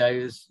with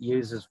those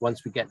users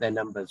once we get their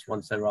numbers,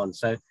 once they're on.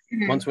 So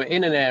once we're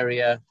in an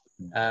area,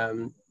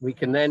 we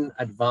can then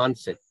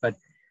advance it. But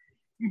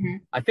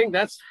I think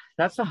that's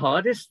the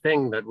hardest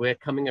thing that we're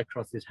coming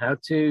across, is how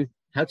to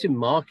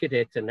market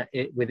it and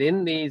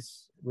within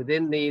these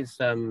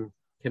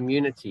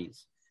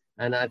communities.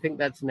 And I think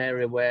that's an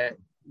area where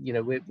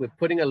we're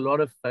putting a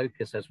lot of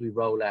focus as we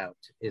roll out,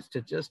 is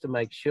to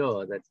make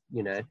sure that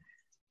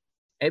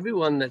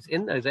everyone that's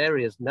in those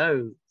areas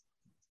know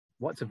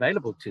what's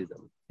available to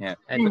them. Yeah.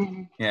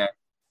 And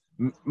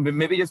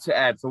maybe just to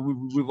add, so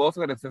we've also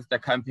got a sister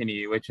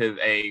company which is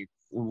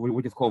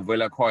called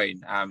Villa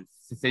Coin.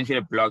 It's essentially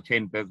a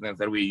blockchain business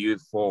that we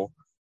use for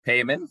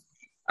payments.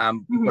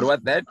 But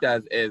what that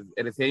does is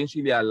it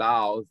essentially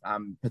allows,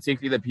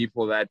 particularly the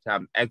people that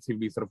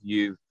actively sort of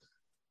use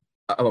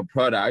a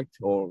product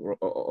or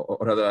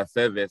other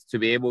service, to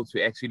be able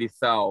to actually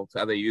sell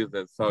to other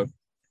users. So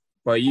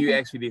by you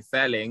actually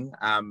selling,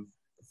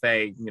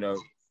 say,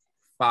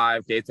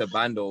 5 data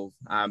bundles,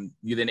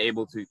 you're then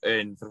able to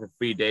earn sort of a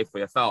free day for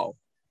yourself.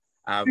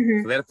 So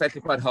that's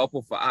actually quite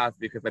helpful for us,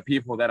 because the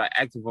people that are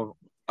active on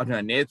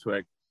our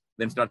network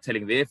then start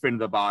telling their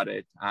friends about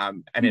it,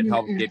 and it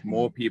helps get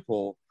more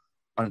people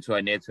onto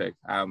our network,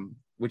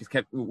 which is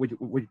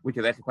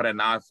actually quite a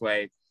nice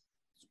way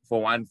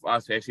for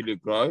us to actually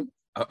grow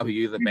our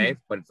user base,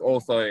 but it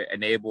also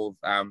enables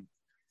sort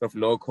of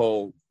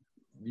local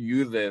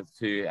users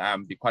to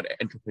be quite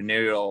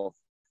entrepreneurial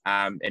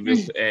and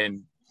just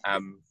earn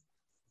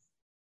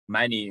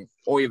money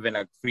or even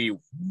like free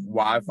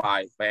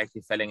Wi-Fi by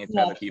actually selling it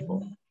to other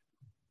people.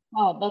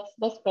 Oh,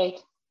 that's great.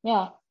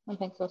 Yeah, I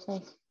think so.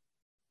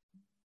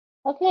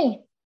 Okay.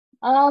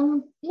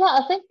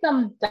 I think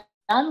I'm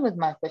done with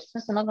my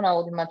questions. I'm not going to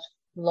hold you much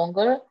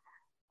longer.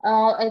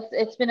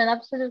 It's been an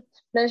absolute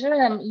pleasure.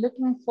 I'm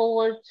looking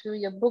forward to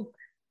your book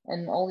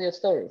and all your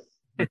stories.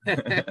 Me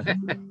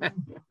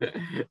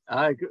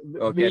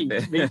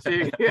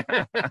too.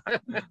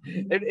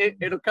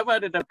 It'll come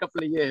out in a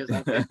couple of years,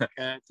 I think,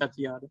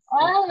 Tatiana.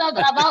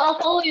 I'll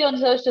follow you on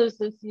socials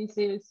to see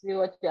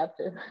what you're up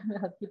to.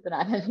 I'll keep an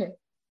eye on you.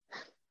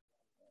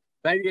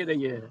 Maybe in a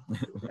year.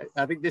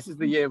 I think this is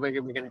the year we're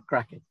going to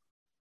crack it.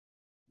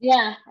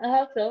 Yeah, I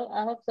hope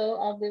so.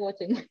 I'll be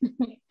watching.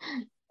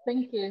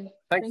 Thank you.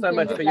 Thanks so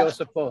much for your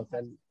support,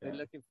 and we're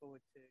looking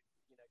forward to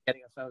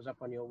getting ourselves up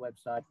on your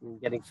website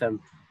and getting some.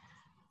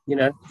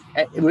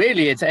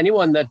 Really, it's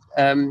anyone that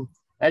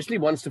actually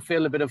wants to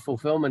feel a bit of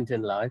fulfillment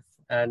in life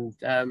and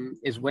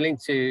is willing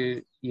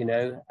to,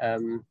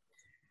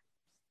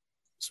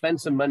 spend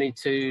some money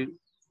to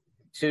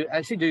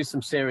actually do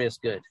some serious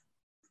good.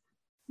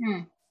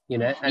 And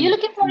you're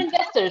looking for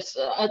investors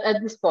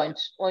at this point,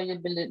 or you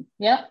believe?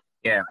 Yeah.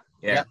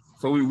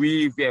 So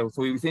we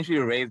essentially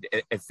raised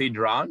a seed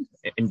round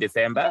in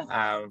December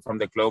from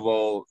the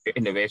Global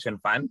Innovation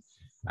Fund,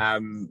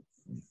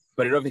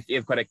 but it obviously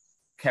is quite a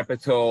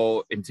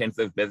capital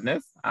intensive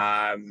business.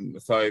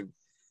 So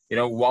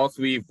whilst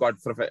we've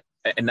got sort of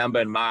a number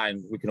in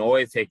mind, we can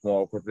always take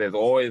more, because there's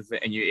always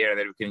a new area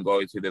that we can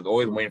go to. There's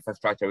always more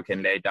infrastructure we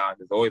can lay down.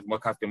 There's always more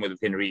customers we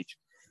can reach.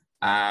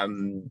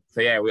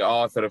 So yeah, we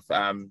are sort of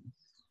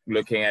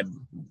looking at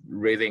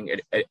raising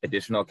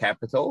additional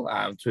capital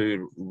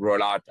to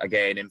roll out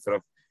again in sort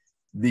of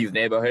these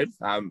neighborhoods.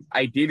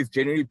 Ideally, it's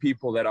generally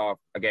people that are,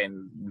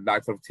 again,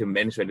 like sort of Tim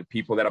mentioned,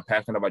 people that are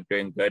passionate about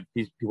doing good,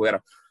 people that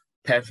are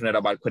passionate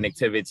about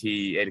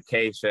connectivity,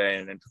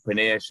 education,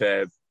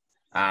 entrepreneurship,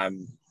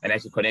 and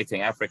actually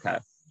connecting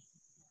Africa.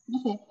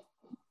 Okay.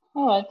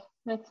 All right.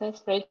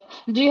 That's great.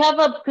 Do you have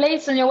a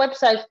place on your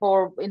website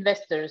for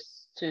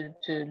investors to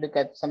look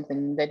at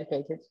something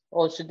dedicated,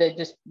 or should they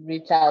just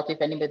reach out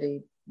if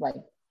anybody like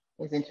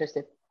is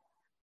interested?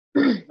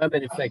 I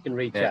mean, if they can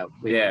reach out,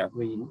 we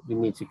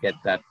need to get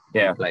that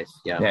in place.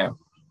 Yeah.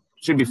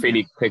 Should be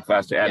fairly quick for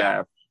us to add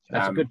up.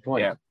 That's a good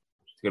point. Yeah,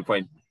 it's a good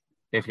point.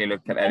 Definitely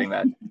look at adding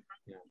that.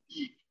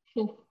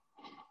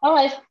 All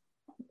right.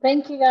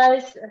 Thank you,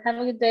 guys. Have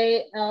a good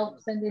day. I'll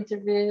send the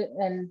interview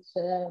and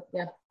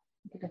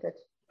keep in touch.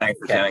 Thanks,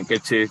 Shannon.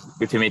 Good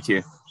to meet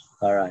you.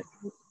 All right.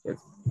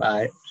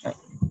 Bye.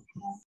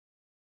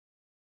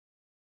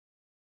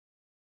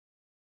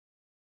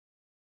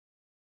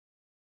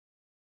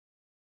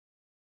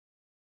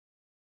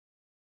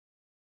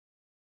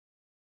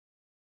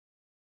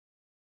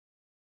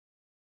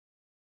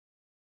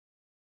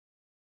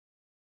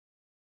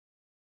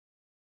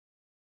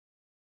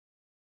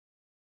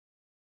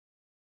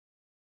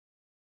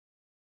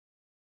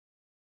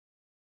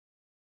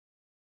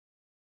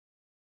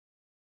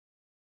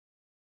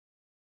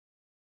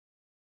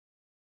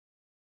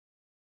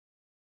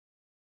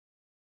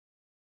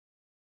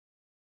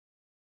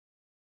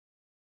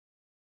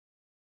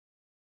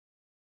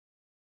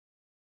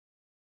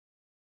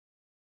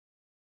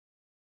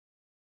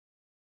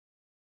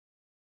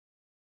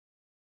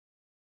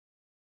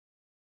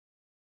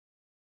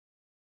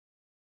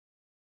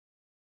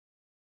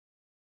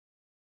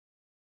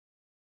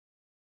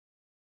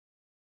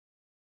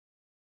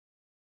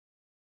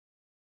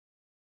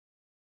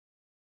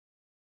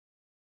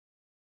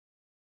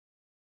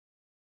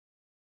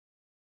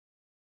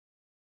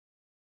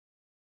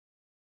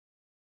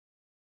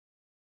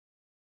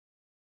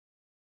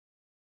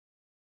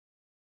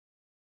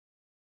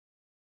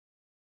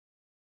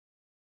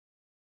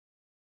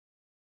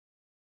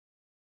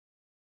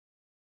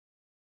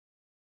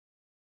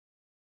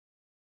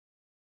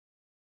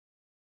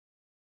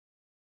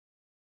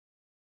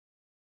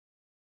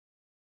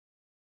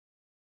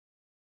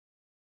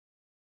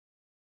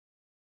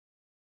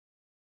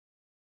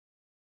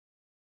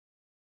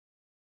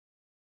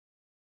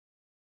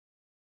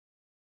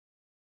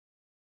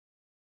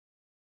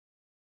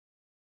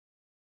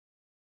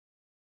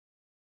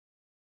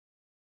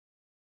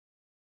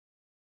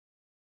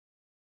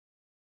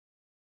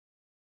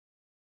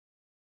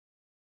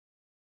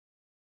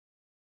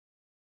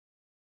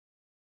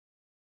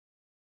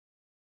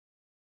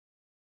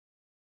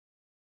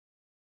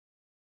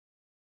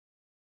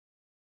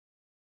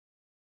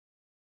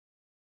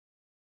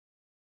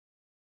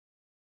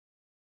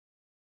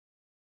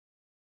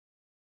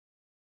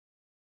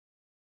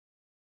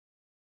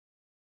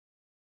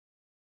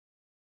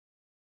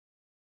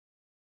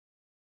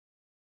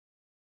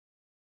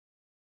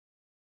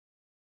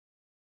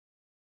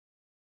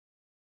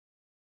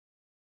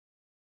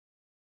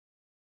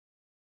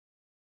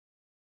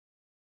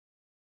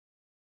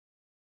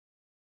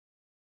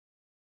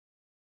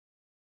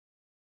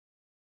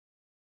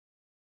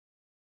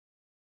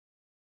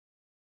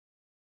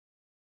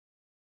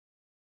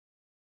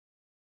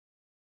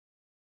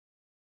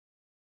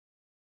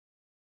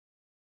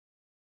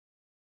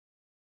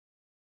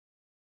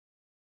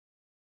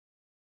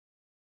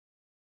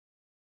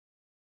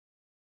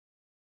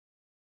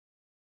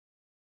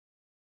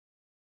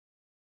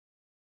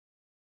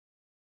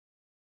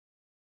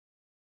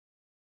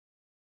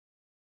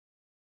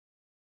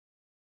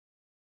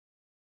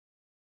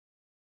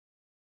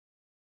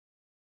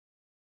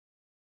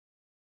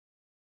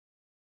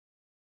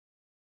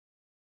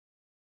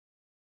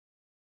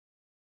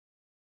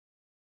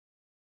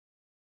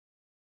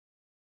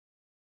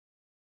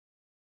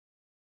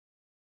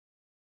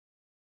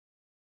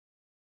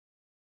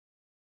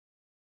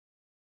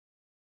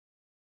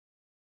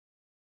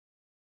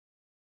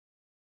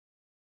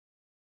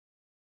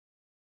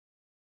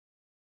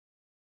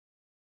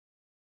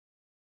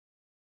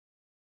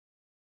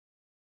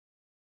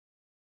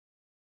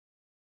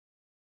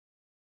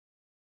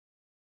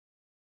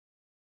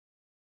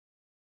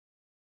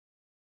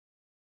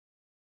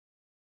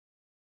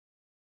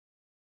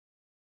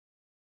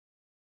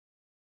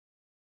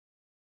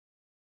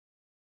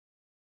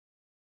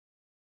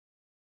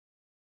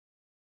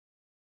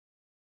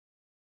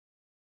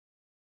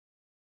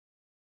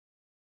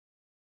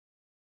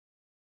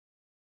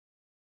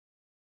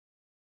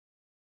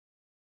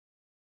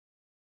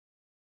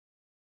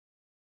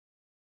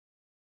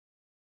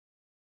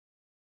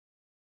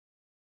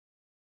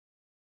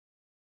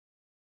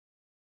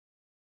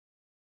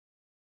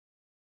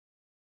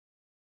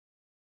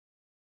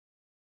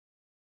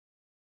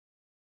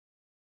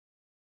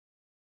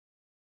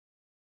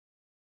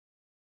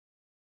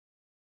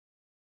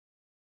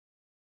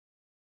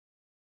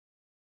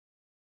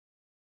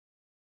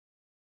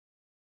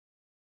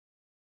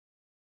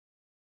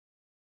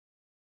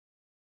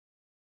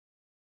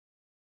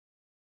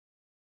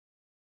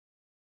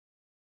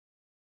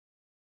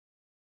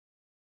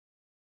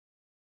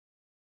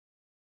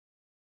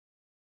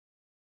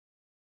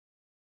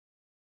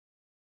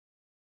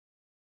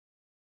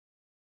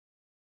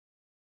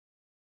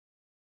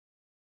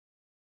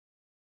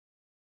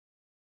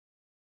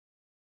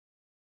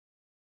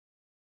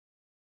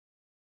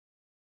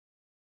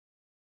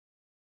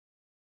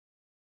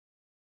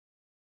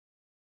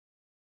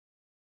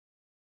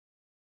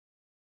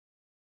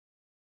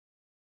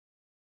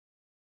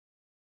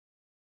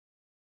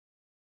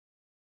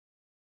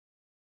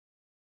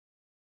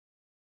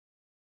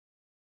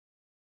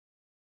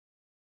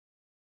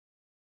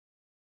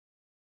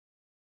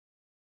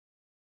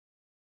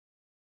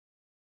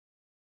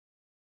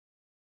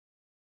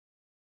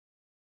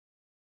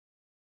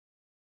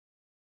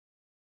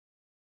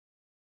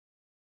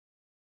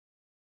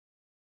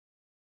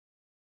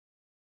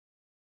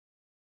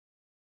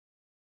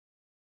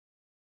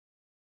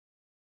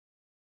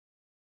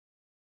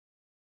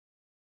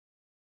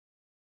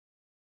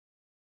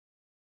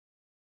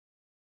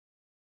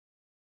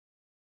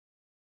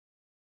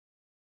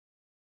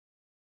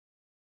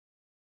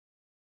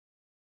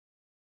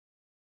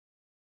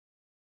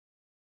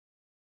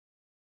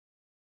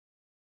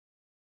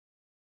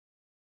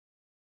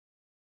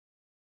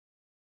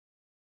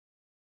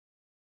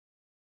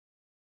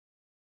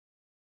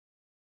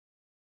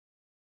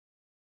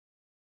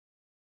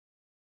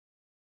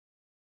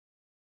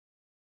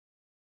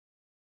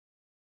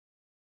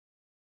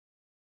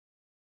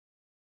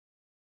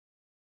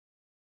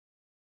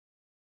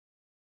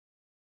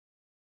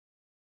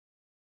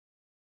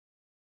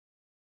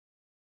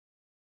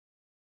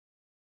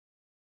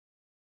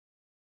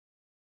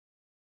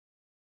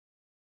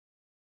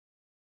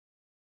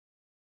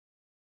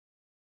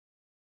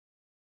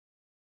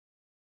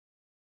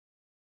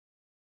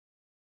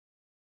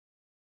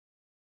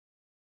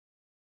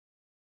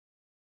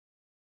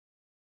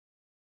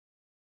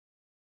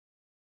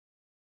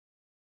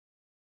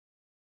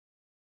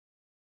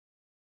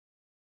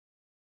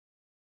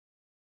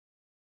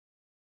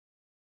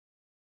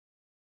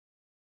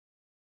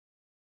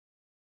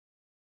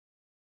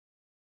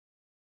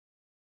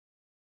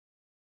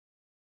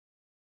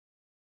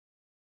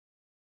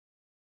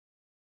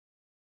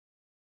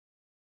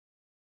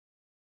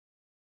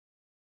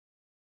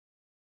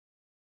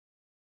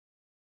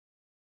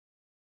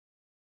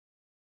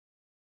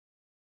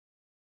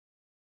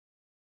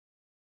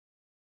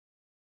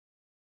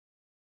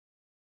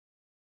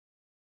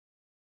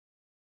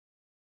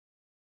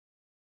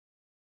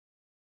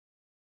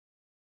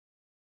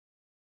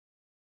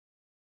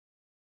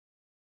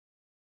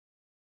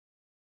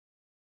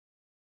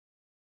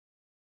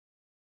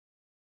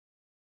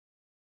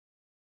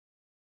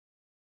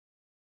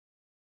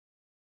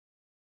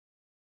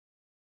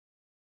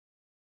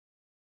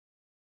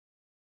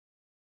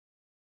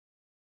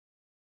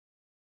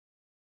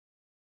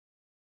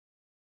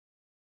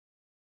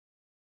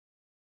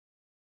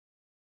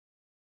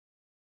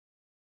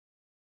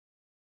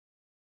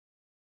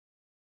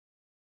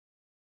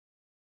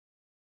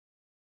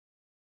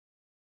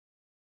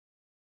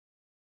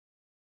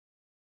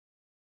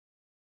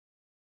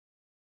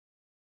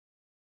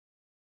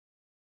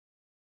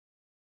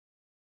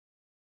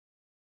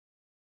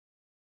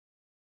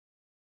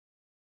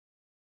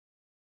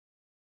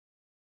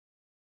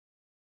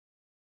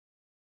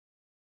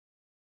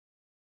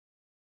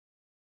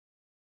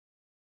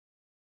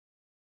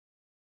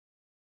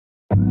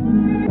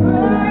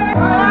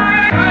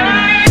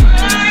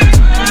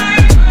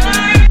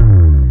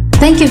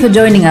 Thank you for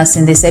joining us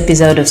in this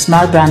episode of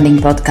Smart Branding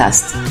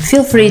Podcast.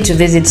 Feel free to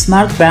visit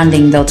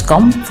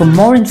smartbranding.com for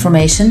more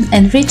information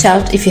and reach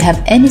out if you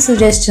have any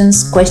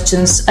suggestions,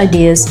 questions,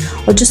 ideas,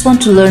 or just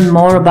want to learn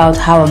more about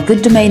how a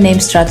good domain name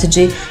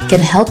strategy can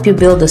help you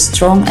build a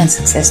strong and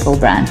successful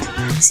brand.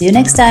 See you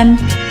next time.